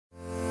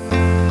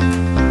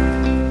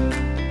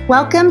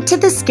Welcome to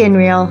The Skin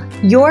Reel,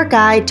 your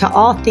guide to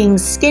all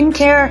things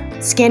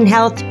skincare, skin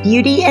health,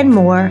 beauty, and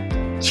more,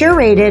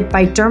 curated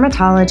by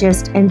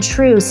dermatologists and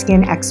true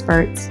skin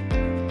experts.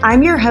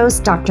 I'm your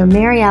host, Dr.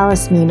 Mary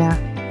Alice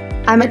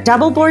Mina. I'm a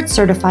double board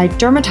certified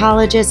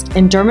dermatologist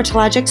and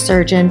dermatologic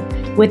surgeon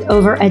with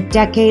over a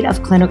decade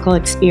of clinical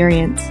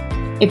experience.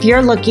 If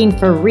you're looking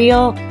for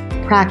real,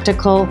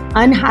 practical,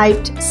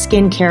 unhyped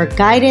skincare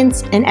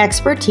guidance and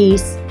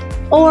expertise,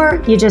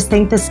 or you just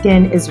think the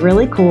skin is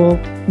really cool,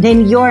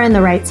 then you're in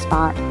the right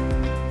spot.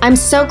 I'm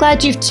so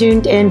glad you've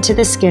tuned in to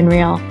The Skin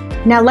Reel.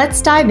 Now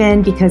let's dive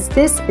in because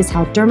this is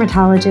how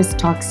dermatologists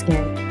talk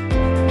skin.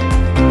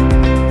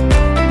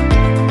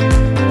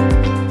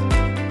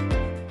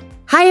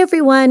 Hi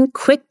everyone,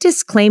 quick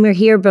disclaimer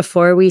here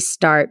before we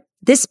start.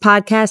 This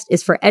podcast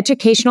is for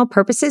educational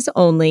purposes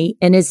only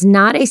and is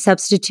not a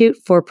substitute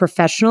for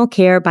professional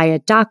care by a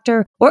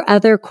doctor or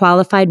other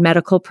qualified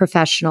medical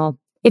professional.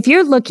 If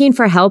you're looking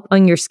for help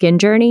on your skin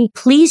journey,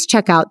 please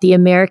check out the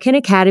American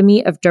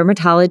Academy of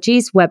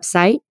Dermatology's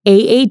website,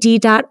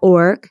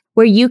 aad.org,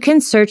 where you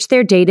can search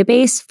their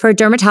database for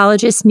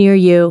dermatologists near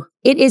you.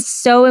 It is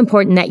so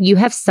important that you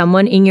have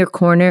someone in your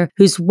corner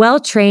who's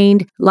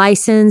well-trained,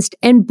 licensed,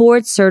 and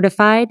board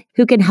certified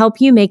who can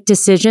help you make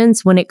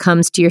decisions when it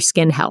comes to your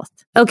skin health.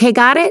 Okay,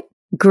 got it?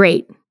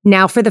 Great.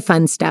 Now for the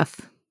fun stuff.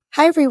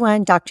 Hi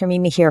everyone, Dr.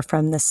 Mina here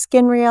from The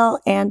Skin Reel,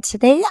 and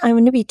today I'm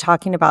going to be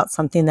talking about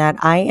something that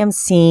I am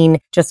seeing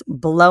just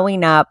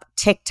blowing up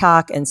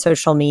TikTok and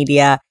social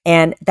media,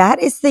 and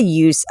that is the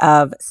use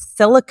of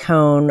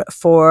silicone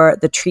for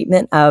the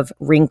treatment of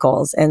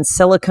wrinkles and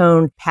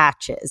silicone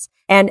patches.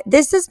 And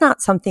this is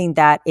not something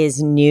that is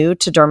new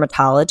to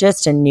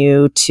dermatologists and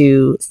new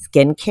to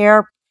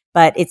skincare,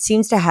 but it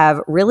seems to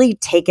have really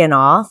taken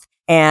off.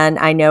 And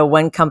I know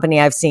one company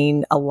I've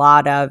seen a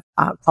lot of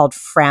called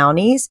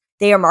Frownies.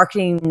 They are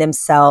marketing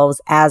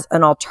themselves as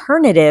an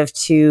alternative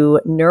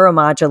to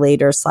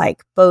neuromodulators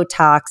like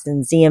Botox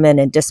and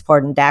Xeomin and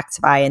Dysport and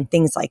Daxxify and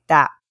things like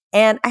that.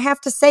 And I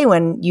have to say,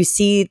 when you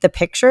see the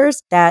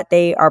pictures that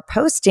they are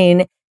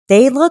posting,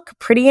 they look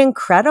pretty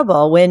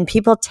incredible when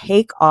people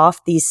take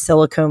off these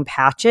silicone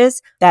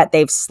patches that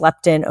they've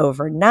slept in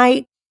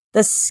overnight.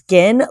 The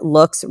skin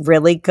looks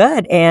really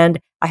good. And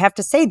I have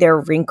to say their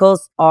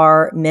wrinkles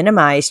are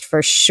minimized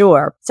for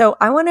sure. So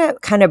I want to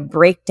kind of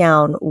break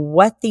down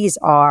what these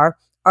are.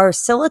 Are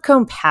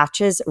silicone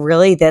patches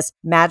really this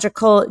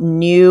magical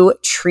new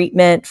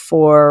treatment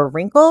for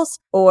wrinkles,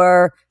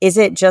 or is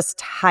it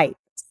just hype?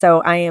 So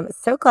I am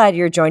so glad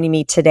you're joining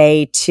me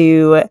today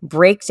to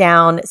break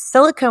down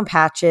silicone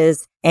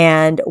patches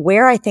and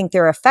where I think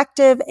they're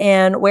effective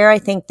and where I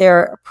think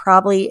they're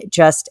probably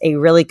just a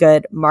really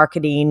good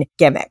marketing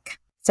gimmick.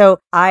 So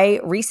I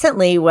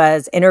recently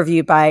was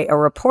interviewed by a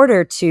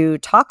reporter to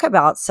talk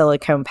about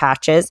silicone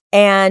patches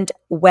and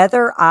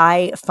whether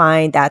I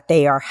find that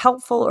they are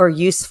helpful or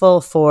useful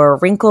for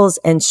wrinkles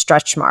and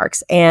stretch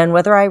marks and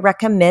whether I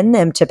recommend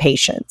them to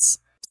patients.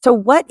 So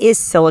what is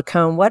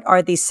silicone? What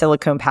are these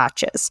silicone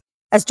patches?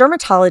 As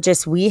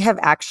dermatologists, we have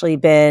actually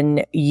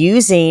been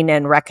using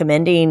and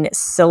recommending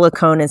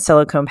silicone and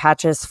silicone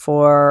patches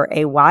for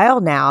a while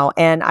now.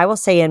 And I will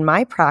say in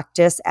my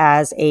practice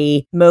as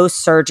a Mohs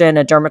surgeon,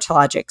 a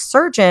dermatologic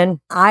surgeon,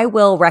 I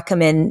will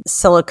recommend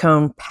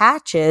silicone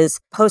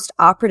patches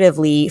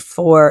post-operatively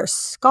for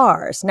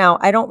scars. Now,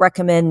 I don't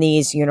recommend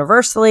these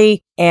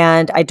universally,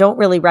 and I don't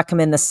really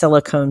recommend the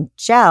silicone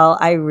gel.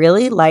 I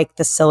really like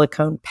the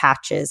silicone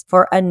patches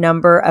for a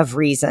number of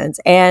reasons.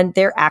 And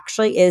there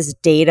actually is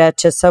data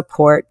to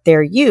support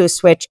their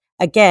use, which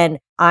again,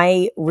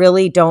 I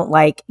really don't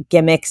like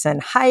gimmicks and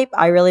hype.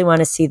 I really want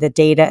to see the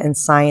data and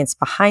science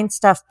behind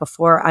stuff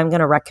before I'm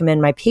going to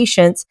recommend my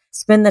patients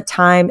spend the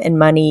time and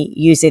money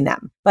using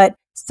them. But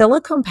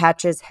silicone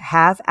patches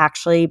have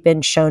actually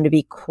been shown to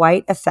be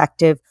quite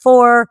effective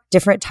for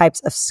different types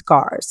of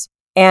scars.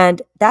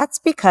 And that's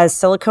because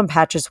silicone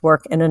patches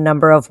work in a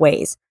number of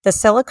ways. The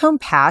silicone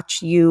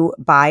patch, you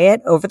buy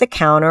it over the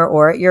counter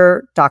or at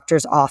your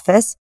doctor's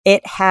office.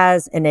 It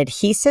has an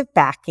adhesive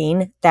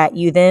backing that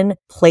you then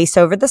place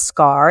over the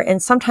scar,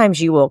 and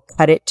sometimes you will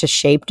cut it to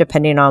shape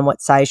depending on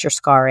what size your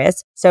scar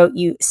is. So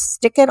you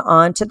stick it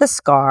onto the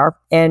scar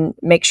and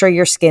make sure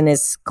your skin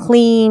is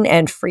clean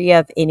and free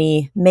of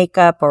any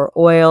makeup or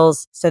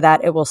oils so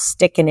that it will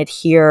stick and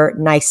adhere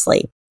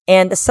nicely.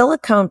 And the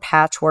silicone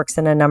patch works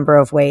in a number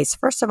of ways.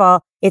 First of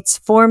all, it's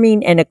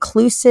forming an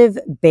occlusive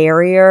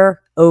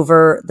barrier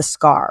over the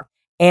scar,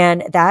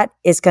 and that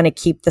is going to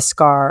keep the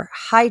scar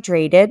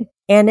hydrated.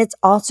 And it's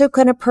also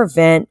going to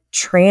prevent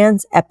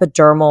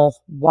transepidermal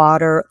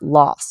water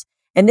loss.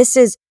 And this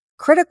is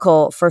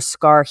critical for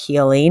scar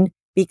healing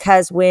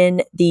because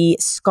when the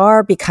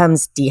scar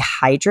becomes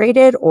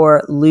dehydrated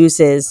or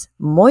loses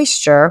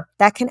moisture,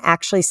 that can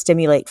actually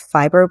stimulate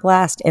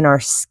fibroblast in our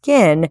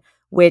skin,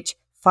 which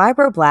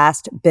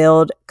fibroblasts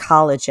build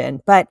collagen,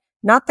 but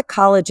not the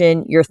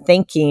collagen you're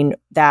thinking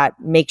that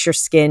makes your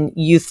skin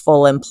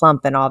youthful and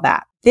plump and all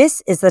that.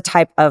 This is the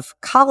type of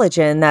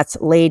collagen that's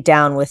laid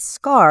down with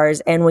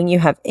scars. And when you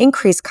have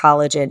increased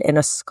collagen in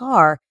a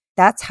scar,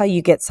 that's how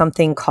you get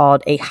something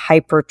called a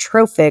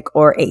hypertrophic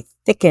or a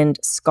thickened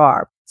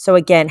scar. So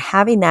again,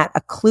 having that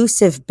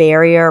occlusive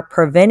barrier,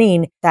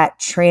 preventing that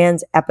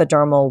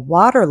transepidermal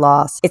water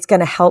loss, it's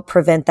going to help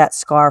prevent that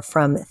scar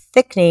from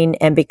thickening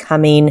and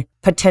becoming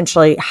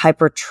potentially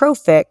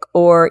hypertrophic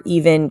or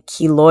even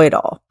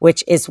keloidal,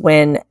 which is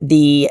when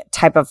the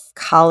type of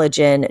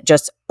collagen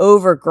just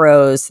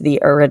overgrows the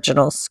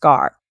original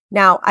scar.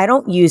 Now, I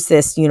don't use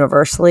this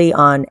universally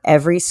on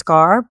every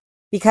scar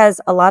because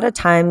a lot of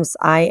times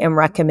I am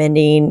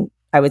recommending,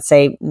 I would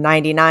say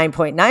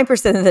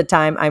 99.9% of the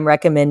time, I'm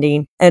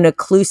recommending an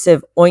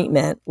occlusive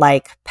ointment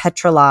like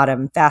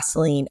petrolatum,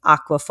 Vaseline,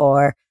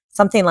 Aquaphor,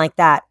 something like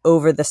that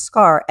over the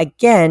scar,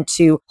 again,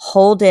 to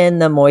hold in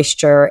the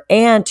moisture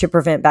and to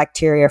prevent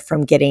bacteria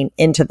from getting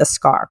into the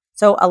scar.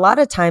 So a lot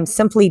of times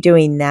simply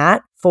doing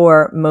that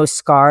for most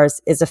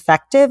scars is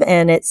effective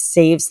and it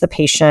saves the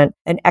patient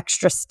an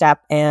extra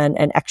step and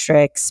an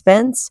extra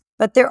expense.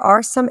 But there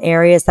are some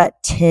areas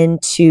that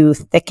tend to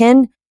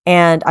thicken.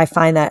 And I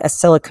find that a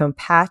silicone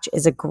patch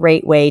is a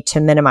great way to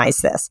minimize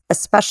this,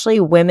 especially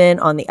women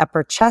on the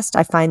upper chest.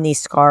 I find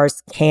these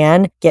scars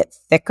can get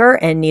thicker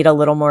and need a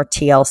little more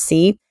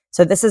TLC.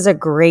 So this is a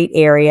great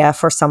area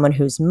for someone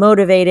who's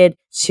motivated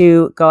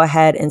to go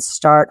ahead and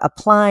start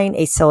applying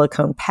a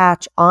silicone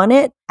patch on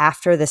it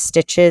after the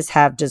stitches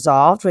have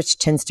dissolved, which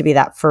tends to be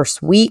that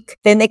first week.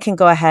 Then they can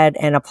go ahead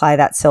and apply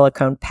that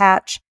silicone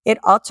patch. It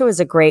also is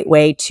a great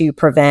way to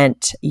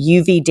prevent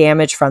UV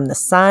damage from the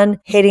sun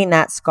hitting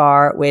that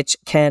scar, which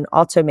can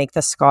also make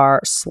the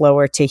scar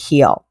slower to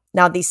heal.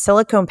 Now, these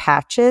silicone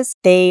patches,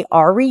 they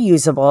are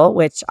reusable,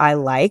 which I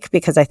like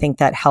because I think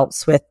that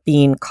helps with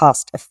being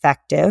cost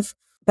effective.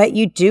 But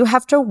you do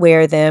have to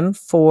wear them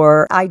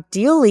for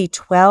ideally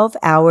 12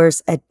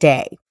 hours a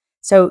day.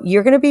 So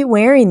you're going to be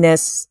wearing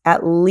this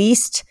at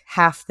least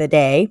half the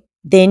day.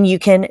 Then you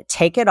can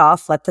take it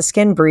off, let the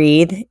skin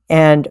breathe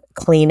and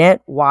clean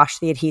it, wash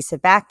the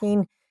adhesive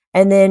backing,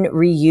 and then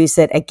reuse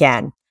it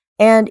again.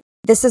 And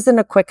this isn't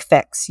a quick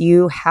fix.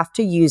 You have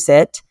to use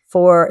it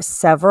for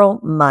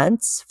several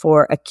months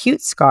for acute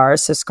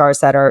scars, so scars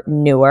that are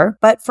newer.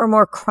 But for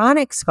more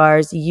chronic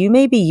scars, you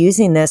may be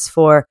using this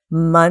for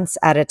months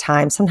at a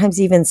time,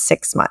 sometimes even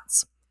 6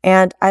 months.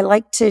 And I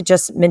like to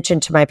just mention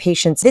to my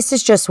patients, this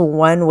is just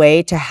one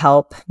way to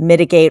help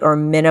mitigate or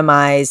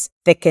minimize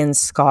thickened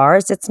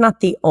scars. It's not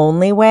the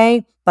only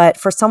way, but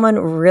for someone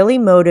really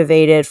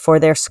motivated for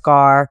their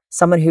scar,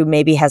 someone who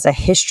maybe has a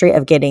history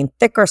of getting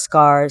thicker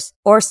scars,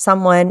 or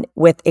someone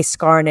with a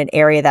scar in an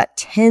area that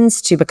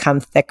tends to become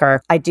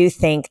thicker, I do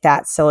think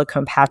that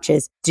silicone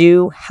patches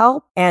do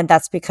help. And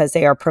that's because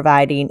they are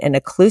providing an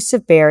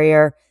occlusive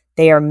barrier.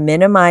 They are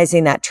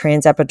minimizing that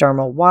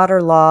transepidermal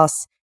water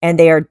loss, and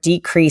they are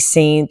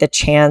decreasing the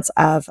chance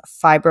of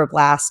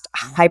fibroblast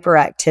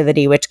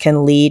hyperactivity, which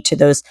can lead to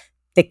those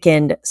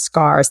thickened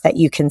scars that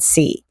you can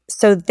see.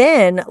 So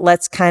then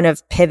let's kind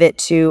of pivot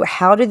to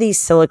how do these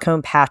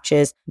silicone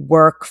patches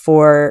work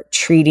for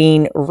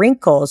treating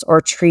wrinkles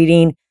or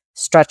treating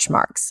stretch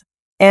marks?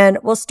 And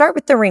we'll start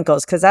with the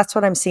wrinkles because that's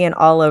what I'm seeing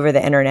all over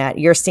the internet.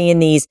 You're seeing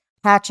these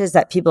patches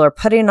that people are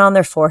putting on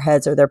their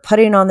foreheads or they're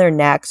putting on their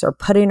necks or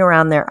putting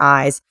around their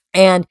eyes.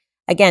 And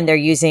again, they're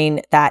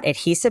using that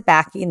adhesive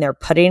backing. They're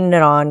putting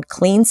it on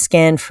clean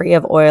skin, free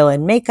of oil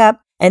and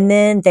makeup. And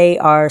then they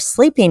are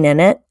sleeping in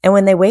it. And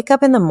when they wake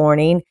up in the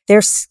morning,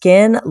 their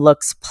skin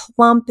looks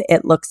plump,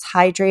 it looks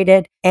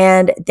hydrated,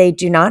 and they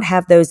do not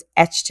have those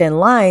etched in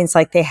lines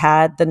like they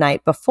had the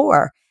night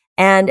before.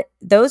 And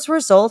those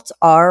results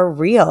are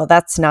real.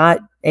 That's not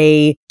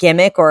a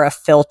gimmick or a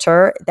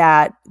filter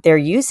that they're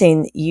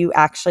using. You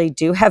actually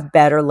do have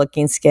better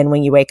looking skin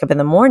when you wake up in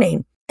the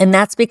morning. And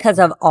that's because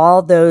of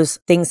all those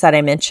things that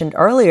I mentioned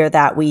earlier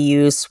that we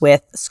use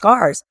with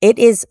scars. It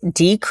is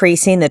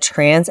decreasing the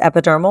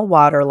transepidermal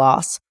water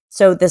loss.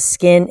 So the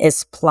skin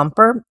is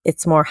plumper,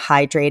 it's more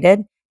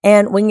hydrated.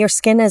 And when your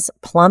skin is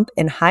plump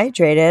and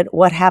hydrated,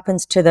 what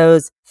happens to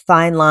those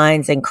fine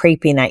lines and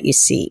creping that you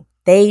see?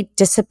 They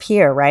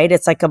disappear, right?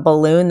 It's like a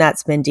balloon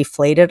that's been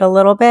deflated a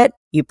little bit.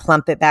 You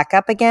plump it back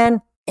up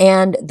again,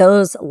 and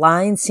those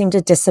lines seem to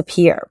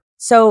disappear.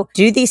 So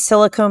do these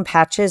silicone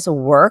patches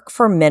work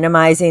for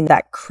minimizing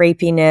that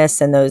crepiness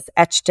and those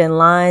etched in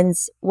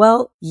lines?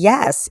 Well,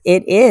 yes,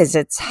 it is.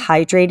 It's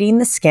hydrating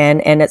the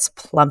skin and it's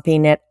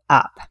plumping it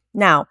up.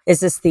 Now, is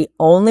this the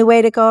only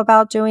way to go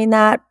about doing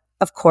that?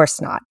 Of course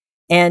not.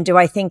 And do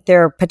I think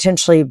there are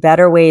potentially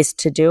better ways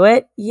to do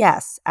it?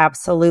 Yes,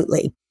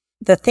 absolutely.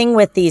 The thing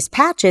with these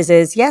patches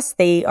is, yes,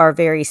 they are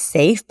very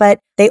safe, but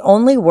they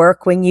only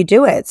work when you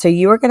do it. So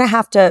you are going to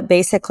have to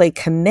basically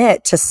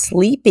commit to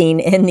sleeping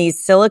in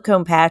these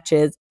silicone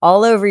patches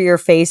all over your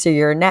face or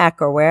your neck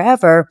or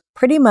wherever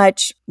pretty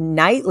much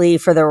nightly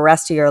for the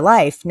rest of your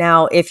life.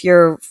 Now, if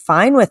you're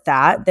fine with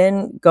that,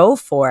 then go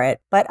for it.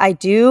 But I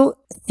do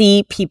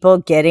see people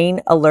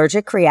getting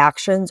allergic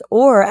reactions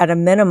or at a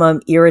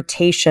minimum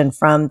irritation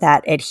from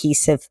that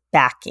adhesive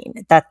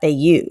backing that they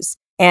use.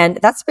 And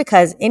that's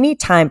because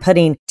anytime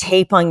putting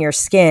tape on your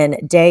skin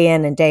day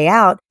in and day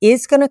out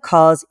is going to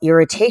cause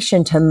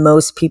irritation to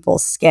most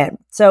people's skin.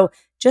 So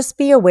just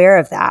be aware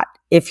of that.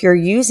 If you're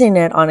using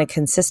it on a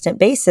consistent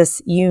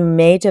basis, you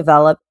may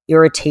develop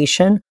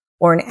irritation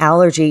or an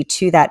allergy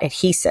to that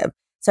adhesive.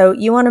 So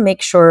you want to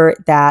make sure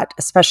that,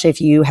 especially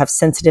if you have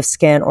sensitive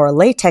skin or a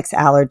latex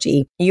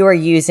allergy, you are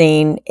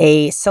using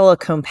a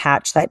silicone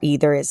patch that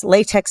either is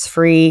latex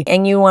free,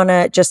 and you want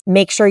to just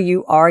make sure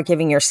you are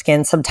giving your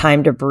skin some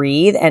time to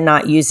breathe and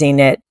not using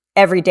it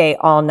every day,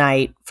 all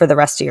night for the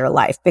rest of your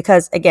life.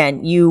 Because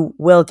again, you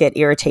will get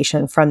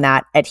irritation from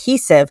that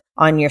adhesive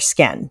on your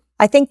skin.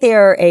 I think they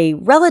are a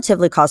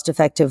relatively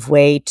cost-effective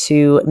way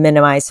to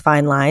minimize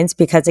fine lines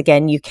because,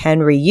 again, you can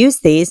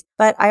reuse these,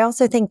 but I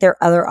also think there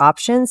are other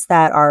options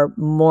that are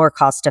more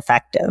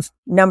cost-effective.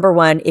 Number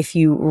one, if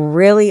you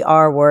really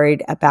are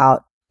worried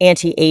about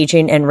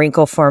anti-aging and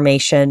wrinkle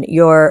formation,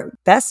 your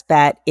best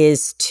bet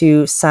is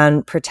to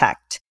sun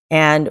protect.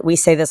 And we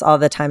say this all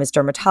the time as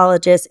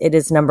dermatologists. It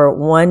is number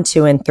 1,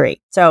 2, and 3.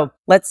 So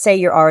let's say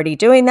you're already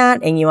doing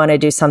that and you want to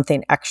do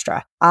something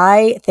extra.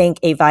 I think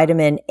a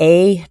vitamin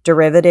A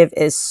derivative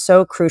is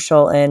so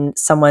crucial in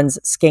someone's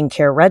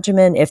skincare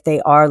regimen if they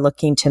are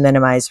looking to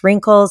minimize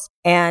wrinkles.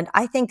 And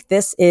I think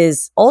this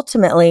is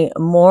ultimately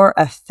more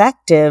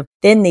effective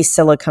than these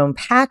silicone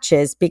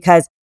patches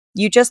because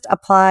you just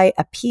apply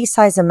a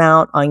pea-size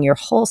amount on your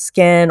whole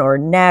skin or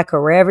neck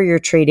or wherever you're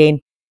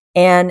treating.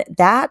 And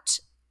that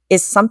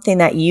is something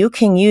that you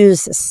can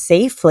use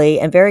safely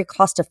and very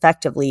cost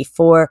effectively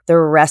for the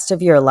rest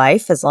of your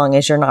life, as long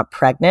as you're not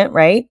pregnant,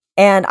 right?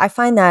 And I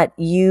find that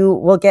you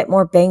will get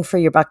more bang for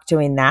your buck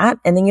doing that.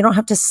 And then you don't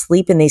have to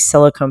sleep in these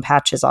silicone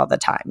patches all the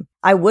time.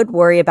 I would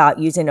worry about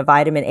using a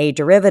vitamin A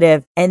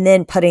derivative and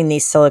then putting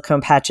these silicone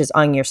patches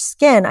on your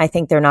skin. I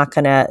think they're not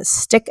going to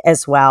stick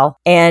as well.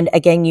 And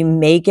again, you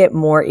may get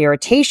more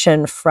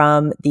irritation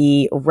from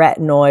the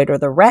retinoid or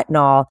the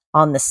retinol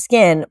on the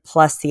skin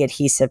plus the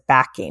adhesive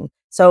backing.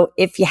 So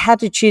if you had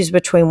to choose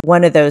between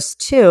one of those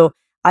two,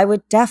 I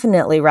would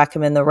definitely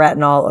recommend the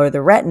retinol or the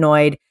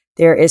retinoid.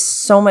 There is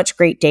so much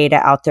great data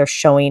out there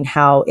showing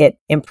how it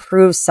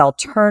improves cell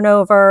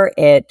turnover,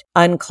 it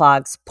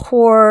unclogs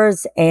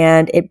pores,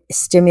 and it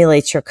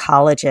stimulates your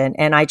collagen.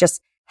 And I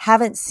just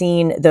haven't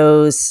seen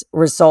those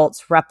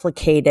results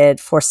replicated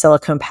for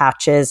silicone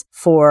patches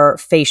for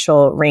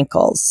facial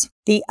wrinkles.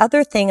 The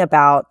other thing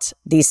about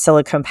these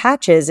silicone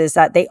patches is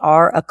that they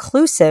are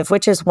occlusive,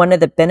 which is one of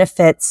the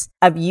benefits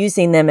of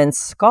using them in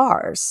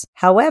scars.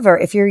 However,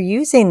 if you're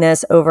using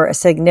this over a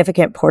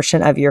significant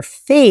portion of your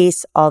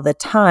face all the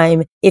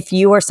time, if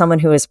you are someone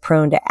who is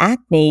prone to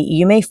acne,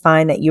 you may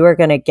find that you are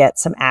going to get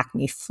some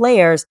acne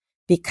flares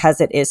because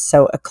it is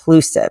so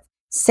occlusive.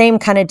 Same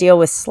kind of deal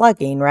with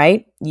slugging,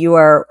 right? You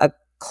are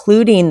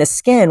occluding the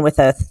skin with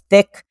a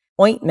thick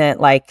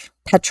ointment like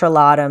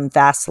petrolatum,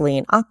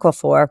 Vaseline,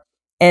 Aquaphor.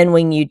 And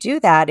when you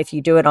do that, if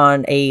you do it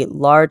on a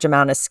large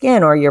amount of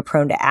skin or you're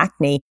prone to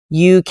acne,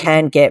 you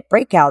can get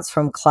breakouts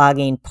from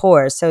clogging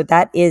pores. So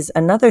that is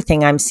another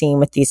thing I'm seeing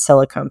with these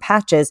silicone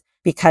patches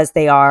because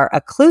they are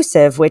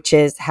occlusive, which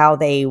is how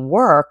they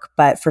work.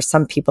 But for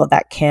some people,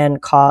 that can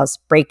cause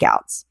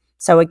breakouts.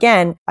 So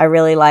again, I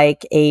really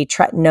like a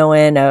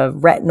tretinoin, a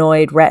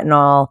retinoid,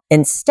 retinol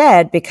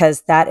instead,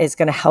 because that is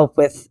going to help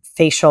with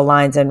facial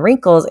lines and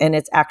wrinkles. And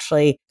it's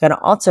actually going to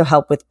also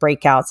help with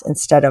breakouts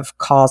instead of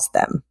cause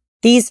them.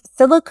 These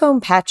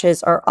silicone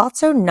patches are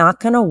also not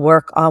going to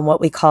work on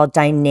what we call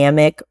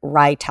dynamic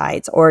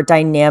rhytides or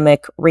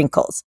dynamic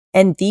wrinkles.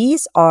 And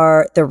these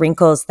are the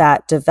wrinkles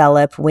that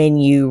develop when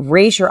you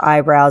raise your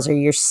eyebrows or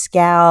your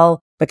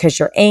scowl because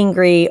you're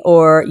angry,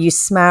 or you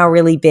smile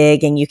really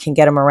big and you can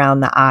get them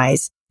around the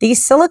eyes.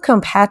 These silicone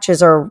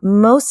patches are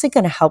mostly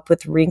going to help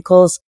with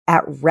wrinkles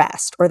at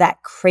rest or that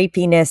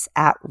crepiness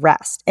at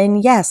rest.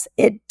 And yes,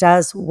 it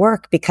does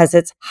work because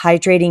it's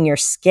hydrating your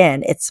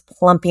skin. It's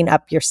plumping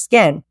up your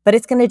skin, but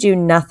it's going to do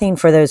nothing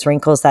for those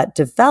wrinkles that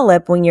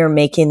develop when you're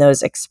making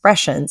those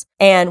expressions.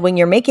 And when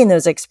you're making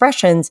those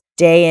expressions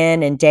day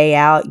in and day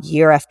out,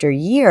 year after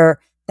year,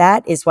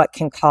 that is what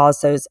can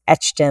cause those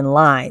etched in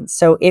lines.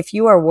 So if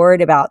you are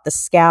worried about the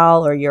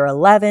scowl or your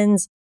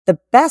 11s, the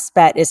best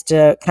bet is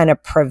to kind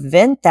of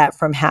prevent that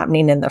from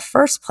happening in the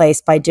first place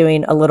by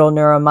doing a little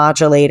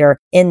neuromodulator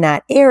in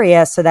that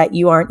area so that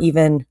you aren't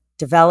even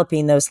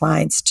developing those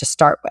lines to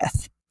start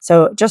with.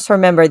 So just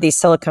remember, these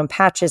silicone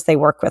patches, they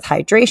work with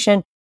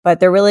hydration,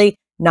 but they're really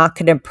not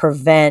going to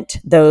prevent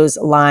those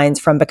lines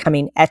from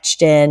becoming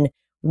etched in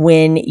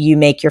when you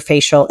make your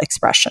facial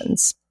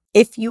expressions.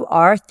 If you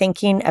are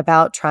thinking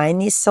about trying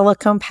these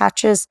silicone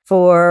patches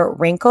for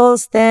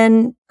wrinkles,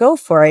 then go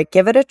for it.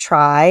 Give it a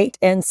try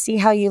and see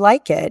how you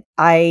like it.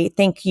 I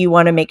think you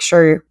want to make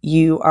sure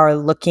you are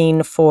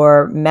looking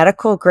for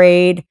medical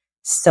grade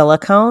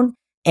silicone.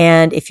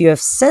 And if you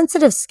have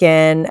sensitive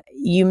skin,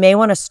 you may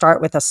want to start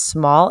with a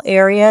small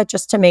area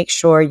just to make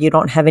sure you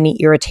don't have any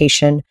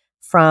irritation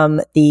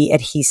from the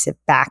adhesive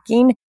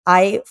backing.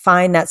 I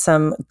find that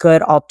some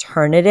good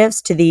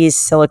alternatives to these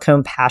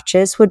silicone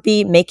patches would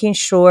be making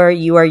sure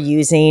you are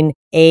using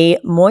a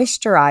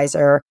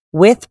moisturizer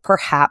with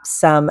perhaps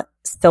some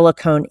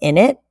silicone in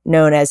it,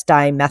 known as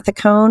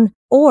dimethicone,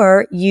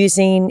 or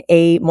using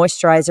a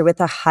moisturizer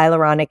with a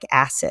hyaluronic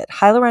acid.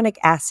 Hyaluronic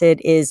acid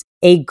is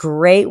a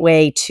great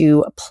way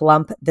to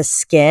plump the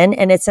skin,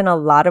 and it's in a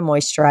lot of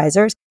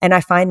moisturizers. And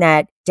I find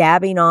that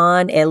dabbing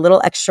on a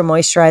little extra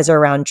moisturizer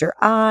around your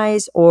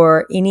eyes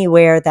or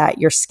anywhere that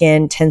your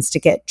skin tends to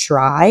get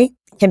dry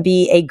can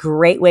be a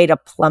great way to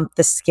plump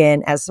the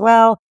skin as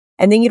well.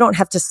 And then you don't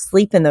have to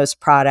sleep in those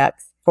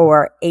products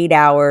for 8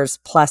 hours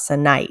plus a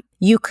night.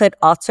 You could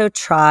also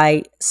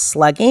try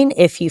slugging.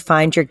 If you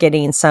find you're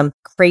getting some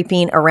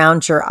creping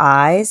around your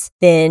eyes,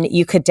 then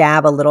you could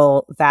dab a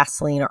little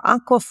Vaseline or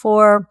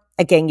Aquaphor.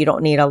 Again, you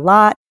don't need a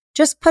lot.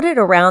 Just put it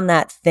around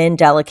that thin,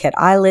 delicate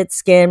eyelid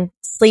skin,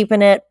 sleep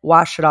in it,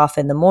 wash it off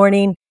in the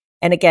morning.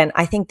 And again,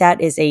 I think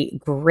that is a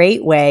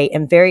great way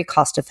and very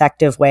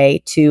cost-effective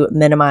way to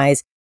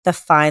minimize the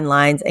fine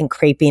lines and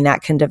creping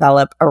that can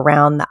develop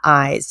around the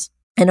eyes.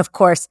 And of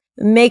course,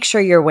 make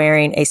sure you're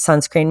wearing a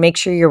sunscreen. Make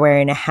sure you're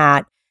wearing a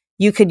hat.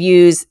 You could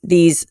use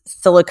these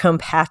silicone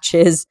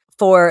patches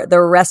for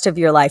the rest of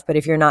your life. But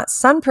if you're not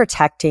sun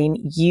protecting,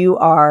 you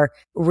are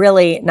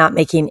really not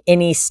making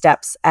any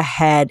steps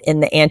ahead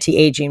in the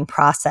anti-aging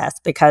process,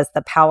 because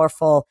the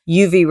powerful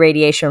UV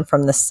radiation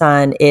from the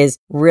sun is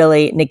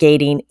really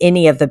negating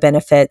any of the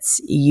benefits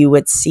you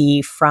would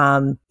see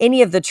from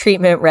any of the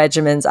treatment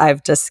regimens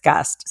I've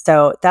discussed.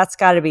 So that's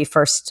got to be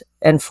first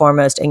and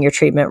foremost in your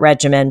treatment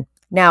regimen.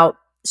 Now,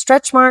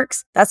 stretch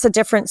marks, that's a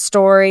different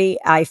story.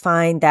 I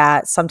find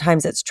that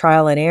sometimes it's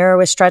trial and error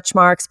with stretch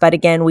marks. But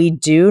again, we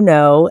do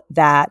know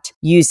that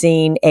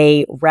using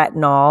a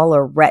retinol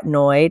or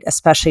retinoid,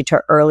 especially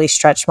to early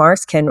stretch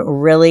marks, can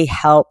really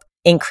help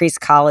increase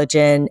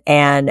collagen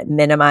and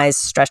minimize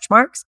stretch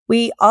marks.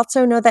 We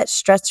also know that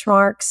stretch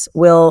marks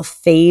will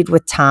fade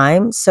with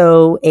time.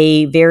 So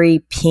a very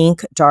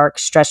pink, dark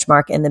stretch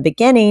mark in the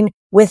beginning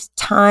with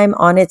time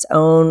on its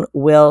own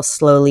will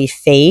slowly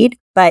fade.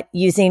 But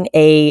using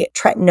a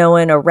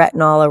tretinoin or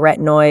retinol or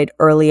retinoid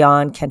early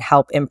on can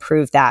help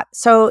improve that.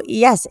 So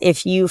yes,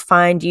 if you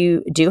find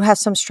you do have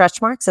some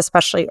stretch marks,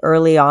 especially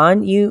early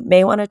on, you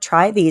may want to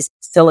try these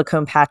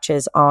silicone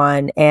patches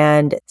on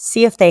and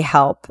see if they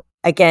help.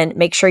 Again,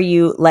 make sure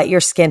you let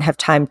your skin have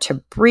time to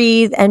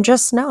breathe, and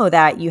just know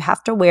that you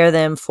have to wear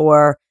them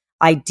for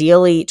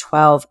ideally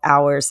 12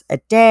 hours a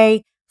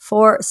day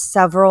for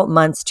several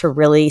months to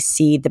really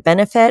see the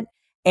benefit.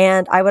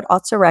 And I would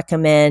also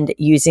recommend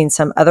using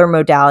some other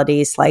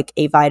modalities like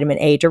a vitamin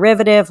A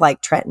derivative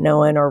like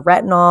tretinoin or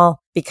retinol,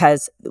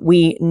 because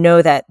we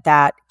know that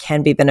that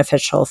can be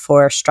beneficial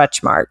for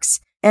stretch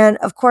marks. And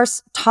of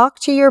course, talk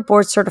to your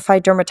board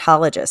certified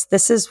dermatologist.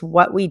 This is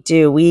what we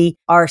do. We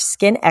are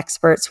skin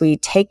experts. We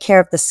take care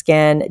of the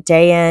skin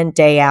day in,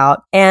 day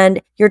out.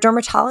 And your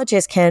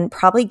dermatologist can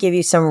probably give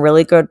you some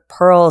really good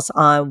pearls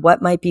on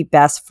what might be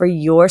best for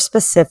your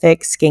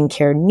specific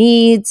skincare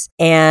needs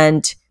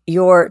and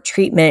your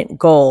treatment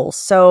goals.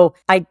 So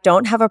I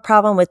don't have a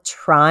problem with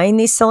trying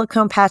these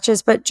silicone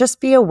patches, but just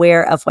be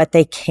aware of what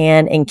they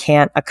can and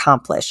can't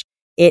accomplish.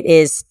 It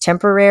is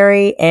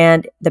temporary,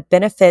 and the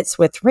benefits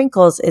with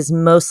wrinkles is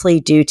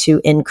mostly due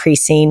to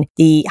increasing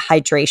the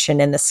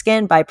hydration in the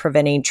skin by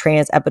preventing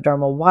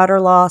transepidermal water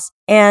loss.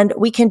 And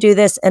we can do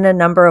this in a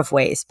number of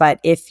ways. But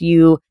if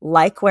you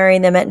like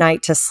wearing them at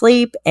night to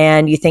sleep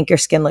and you think your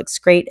skin looks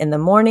great in the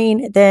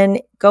morning, then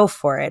go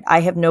for it. I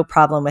have no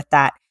problem with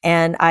that.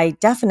 And I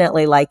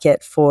definitely like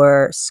it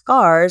for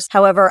scars.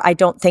 However, I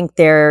don't think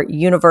they're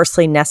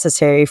universally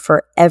necessary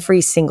for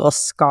every single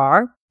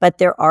scar. But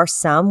there are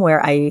some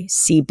where I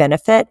see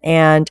benefit,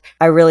 and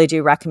I really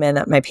do recommend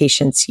that my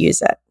patients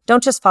use it.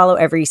 Don't just follow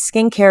every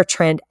skincare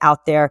trend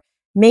out there.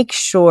 Make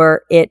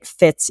sure it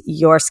fits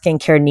your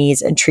skincare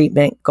needs and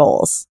treatment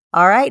goals.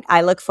 All right,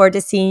 I look forward to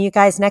seeing you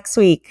guys next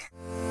week.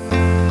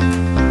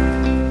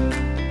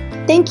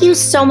 Thank you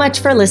so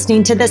much for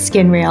listening to The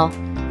Skin Reel.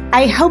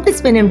 I hope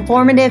it's been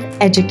informative,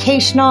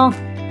 educational,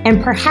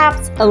 and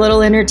perhaps a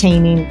little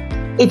entertaining.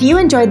 If you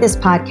enjoyed this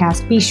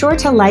podcast, be sure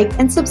to like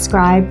and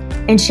subscribe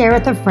and share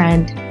with a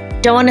friend.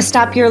 Don't want to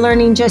stop your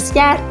learning just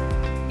yet?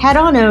 Head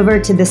on over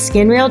to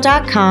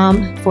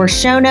theskinreel.com for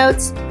show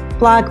notes,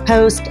 blog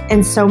posts,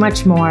 and so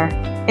much more.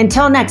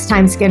 Until next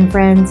time, skin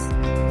friends.